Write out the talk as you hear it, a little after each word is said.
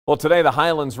Well, today the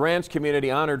Highlands Ranch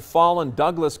community honored fallen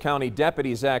Douglas County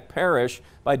Deputy Zack Parrish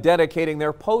by dedicating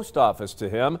their post office to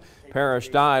him. Parrish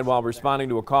died while responding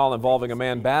to a call involving a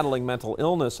man battling mental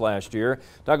illness last year.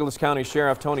 Douglas County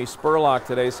Sheriff Tony Spurlock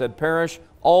today said Parrish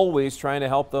always trying to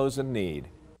help those in need.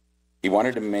 He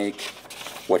wanted to make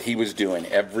what he was doing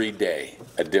every day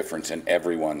a difference in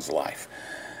everyone's life.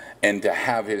 And to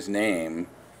have his name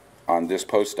on this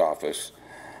post office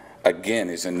again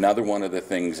is another one of the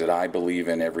things that I believe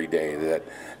in every day, that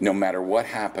no matter what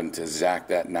happened to Zack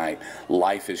that night,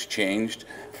 life has changed,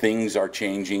 things are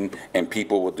changing, and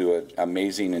people will do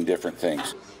amazing and different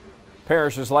things.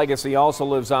 Parrish's legacy also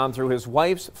lives on through his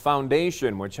wife's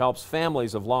foundation, which helps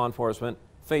families of law enforcement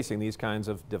facing these kinds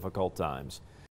of difficult times.